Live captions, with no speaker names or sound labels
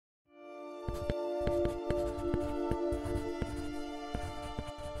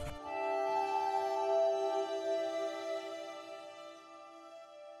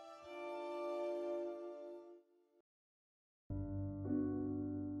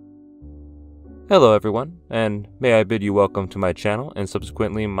Hello everyone, and may I bid you welcome to my channel and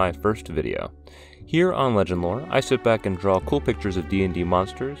subsequently my first video. Here on Legendlore, I sit back and draw cool pictures of D&D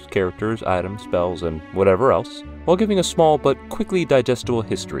monsters, characters, items, spells, and whatever else, while giving a small but quickly digestible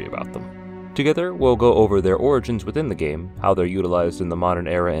history about them. Together, we'll go over their origins within the game, how they're utilized in the modern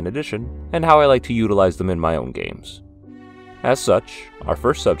era and edition, and how I like to utilize them in my own games. As such, our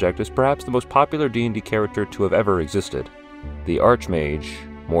first subject is perhaps the most popular D&D character to have ever existed, the Archmage,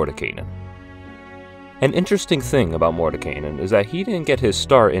 Mordenkainen. An interesting thing about Mordenkainen is that he didn't get his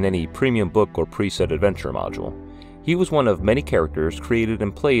start in any premium book or preset adventure module. He was one of many characters created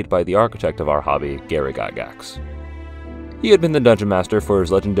and played by the architect of our hobby, Gary Gygax. He had been the dungeon master for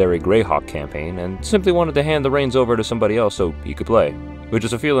his legendary Greyhawk campaign and simply wanted to hand the reins over to somebody else so he could play, which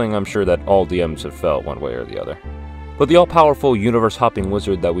is a feeling I'm sure that all DMs have felt one way or the other. But the all-powerful universe-hopping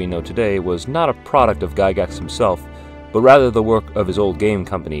wizard that we know today was not a product of Gygax himself, but rather the work of his old game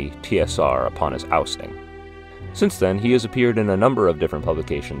company, TSR, upon his ousting. Since then, he has appeared in a number of different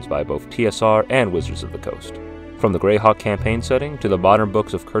publications by both TSR and Wizards of the Coast, from the Greyhawk campaign setting to the modern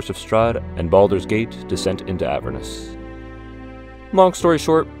books of Curse of Strahd and Baldur's Gate: Descent into Avernus. Long story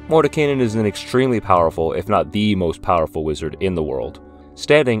short, Mordenkainen is an extremely powerful, if not the most powerful wizard in the world,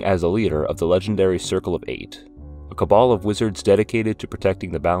 standing as the leader of the legendary Circle of Eight, a cabal of wizards dedicated to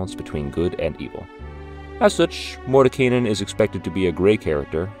protecting the balance between good and evil. As such, Mordenkainen is expected to be a grey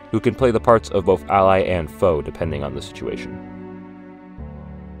character who can play the parts of both ally and foe depending on the situation.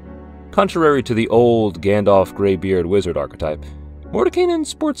 Contrary to the old Gandalf greybeard wizard archetype, Mordenkainen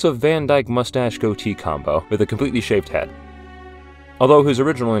sports a Van Dyke mustache goatee combo with a completely shaved head. Although his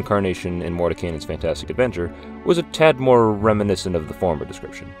original incarnation in Mordenkainen's Fantastic Adventure was a tad more reminiscent of the former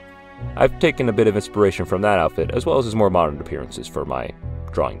description. I've taken a bit of inspiration from that outfit as well as his more modern appearances for my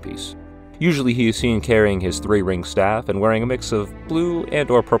drawing piece. Usually he is seen carrying his three-ring staff and wearing a mix of blue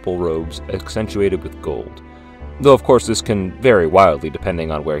and or purple robes accentuated with gold. Though of course this can vary wildly depending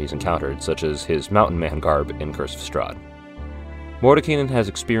on where he's encountered, such as his mountain man garb in Curse of Strahd. Mordenkainen has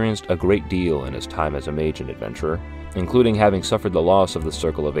experienced a great deal in his time as a mage and adventurer, including having suffered the loss of the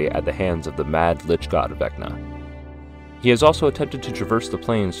Circle of Eight at the hands of the mad lich god Vecna. He has also attempted to traverse the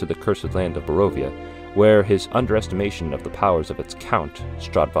plains to the cursed land of Barovia, where his underestimation of the powers of its count,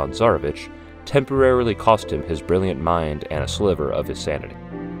 Strahd von Zarovich, temporarily cost him his brilliant mind and a sliver of his sanity.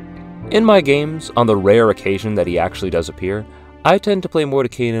 In my games, on the rare occasion that he actually does appear, I tend to play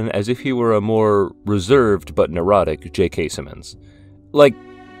Mordenkainen as if he were a more reserved but neurotic J.K. Simmons. Like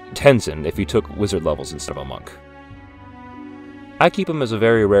Tenzin if he took wizard levels instead of a monk. I keep him as a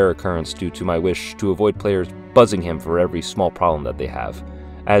very rare occurrence due to my wish to avoid players buzzing him for every small problem that they have,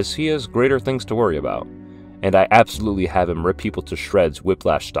 as he has greater things to worry about, and I absolutely have him rip people to shreds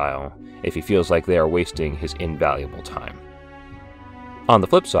Whiplash style if he feels like they are wasting his invaluable time. On the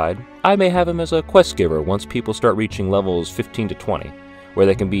flip side, I may have him as a quest giver once people start reaching levels 15 to 20, where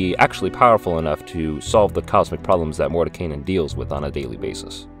they can be actually powerful enough to solve the cosmic problems that Mordenkainen deals with on a daily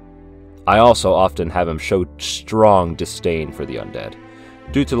basis. I also often have him show strong disdain for the undead,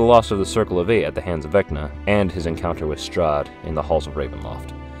 due to the loss of the Circle of Eight at the hands of Vecna, and his encounter with Strahd in the halls of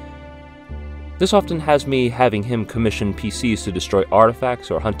Ravenloft. This often has me having him commission PCs to destroy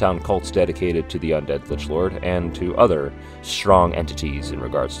artifacts or hunt down cults dedicated to the undead Lich Lord and to other strong entities in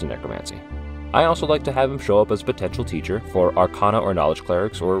regards to necromancy. I also like to have him show up as a potential teacher for Arcana or Knowledge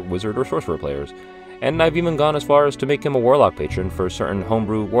clerics or Wizard or Sorcerer players, and I've even gone as far as to make him a Warlock patron for certain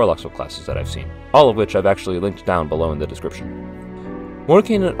Homebrew Warlock subclasses that I've seen, all of which I've actually linked down below in the description.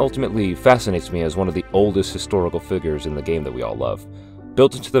 Mordenkainen ultimately fascinates me as one of the oldest historical figures in the game that we all love,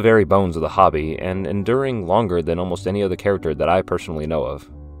 built into the very bones of the hobby and enduring longer than almost any other character that I personally know of.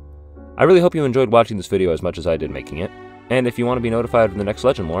 I really hope you enjoyed watching this video as much as I did making it, and if you want to be notified of the next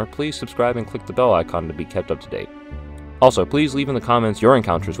Legendlore, please subscribe and click the bell icon to be kept up to date. Also, please leave in the comments your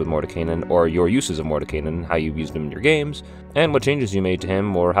encounters with Mordenkainen or your uses of Mordenkainen, how you've used him in your games, and what changes you made to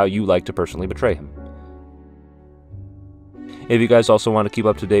him or how you like to personally betray him. If you guys also want to keep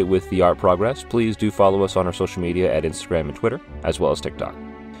up to date with the art progress, please do follow us on our social media at Instagram and Twitter, as well as TikTok.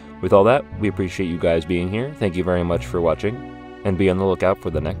 With all that, we appreciate you guys being here, thank you very much for watching, and be on the lookout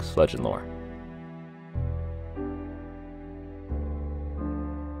for the next Legendlore.